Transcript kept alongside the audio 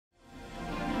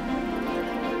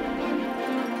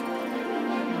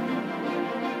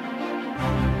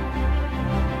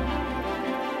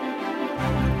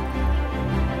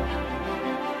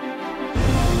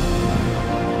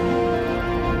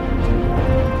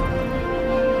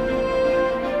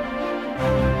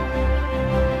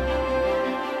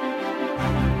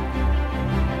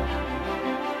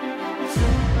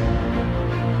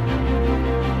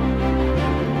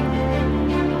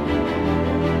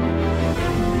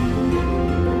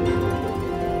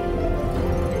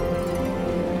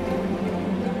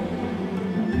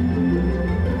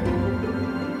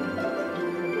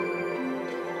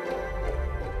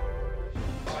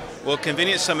Well,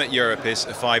 Convenience Summit Europe is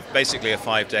basically a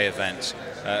five-day event.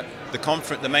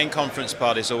 The main conference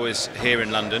part is always here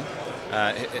in London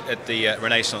at the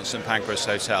Renaissance St Pancras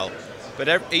Hotel.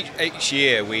 But each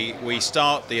year we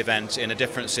start the event in a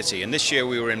different city, and this year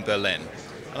we were in Berlin.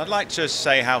 And I'd like to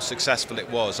say how successful it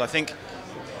was. I think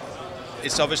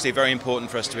it's obviously very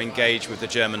important for us to engage with the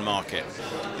German market.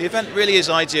 The event really is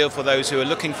ideal for those who are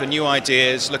looking for new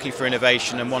ideas, looking for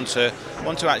innovation, and want to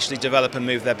actually develop and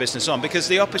move their business on. Because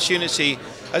the opportunity,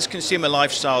 as consumer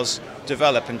lifestyles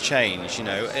develop and change,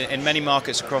 in many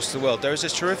markets across the world, there is a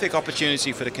terrific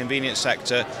opportunity for the convenience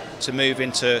sector to move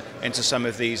into some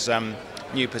of these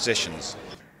new positions.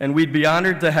 And we'd be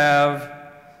honored to have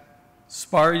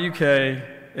Spar UK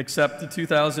accept the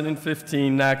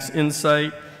 2015 NACS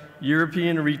Insight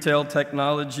European Retail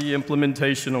Technology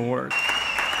Implementation Award.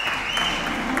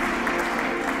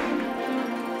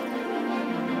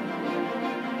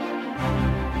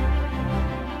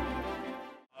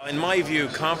 In my view,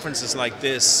 conferences like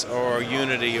this, or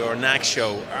Unity, or NACS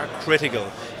Show are critical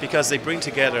because they bring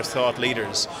together thought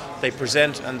leaders. They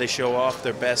present and they show off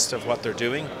their best of what they're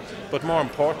doing, but more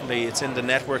importantly, it's in the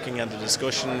networking and the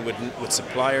discussion with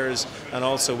suppliers and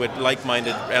also with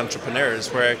like-minded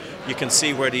entrepreneurs where you can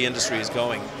see where the industry is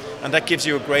going. And that gives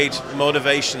you a great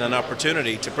motivation and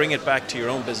opportunity to bring it back to your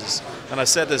own business. And I've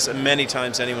said this many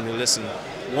times to anyone who listens.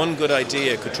 One good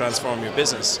idea could transform your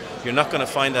business. You're not going to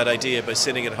find that idea by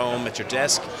sitting at home at your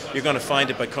desk. You're going to find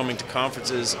it by coming to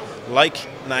conferences like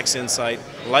NACS Insight,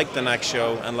 like the NACS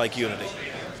Show, and like Unity.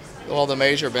 Well, the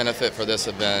major benefit for this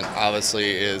event, obviously,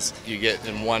 is you get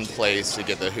in one place to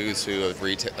get the who's who of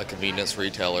convenience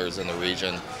retailers in the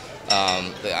region.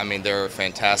 I mean, there are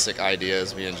fantastic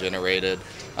ideas being generated.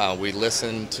 We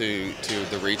listen to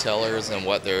the retailers and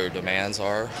what their demands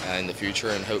are in the future,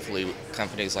 and hopefully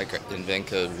companies like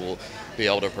Invenco will be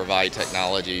able to provide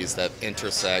technologies that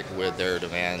intersect with their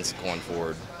demands going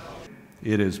forward.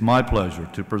 It is my pleasure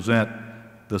to present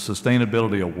the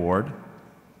Sustainability Award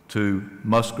to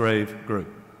Musgrave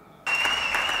Group.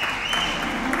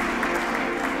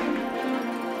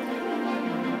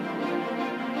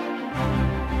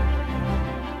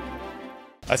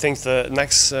 I think the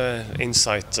NACS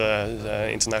Insight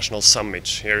International Summit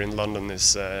here in London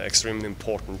is extremely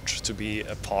important to be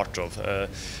a part of.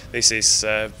 This is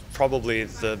probably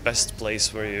the best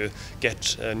place where you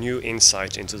get new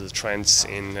insight into the trends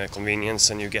in convenience,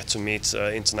 and you get to meet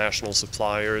international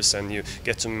suppliers, and you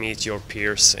get to meet your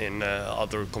peers in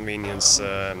other convenience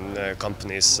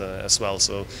companies as well.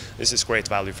 So this is great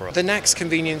value for us. The NACS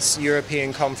Convenience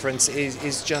European Conference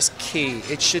is just key.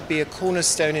 It should be a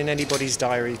cornerstone in anybody's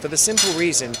diary, for the simple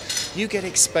reason you get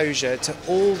exposure to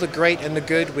all the great and the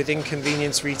good within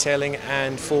convenience retailing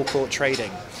and forecourt trading.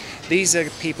 These are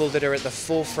people that are at the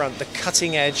forefront, the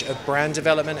cutting edge of brand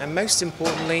development, and most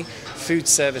importantly, food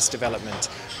service development.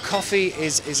 Coffee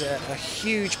is a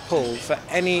huge pull for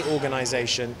any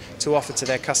organization to offer to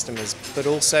their customers, but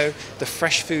also the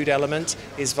fresh food element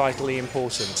is vitally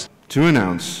important. To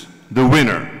announce the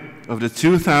winner of the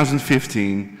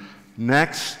 2015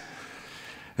 NACS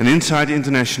Insight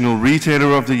International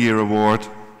Retailer of the Year Award,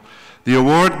 the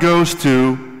award goes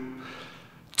to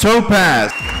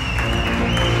Topaz.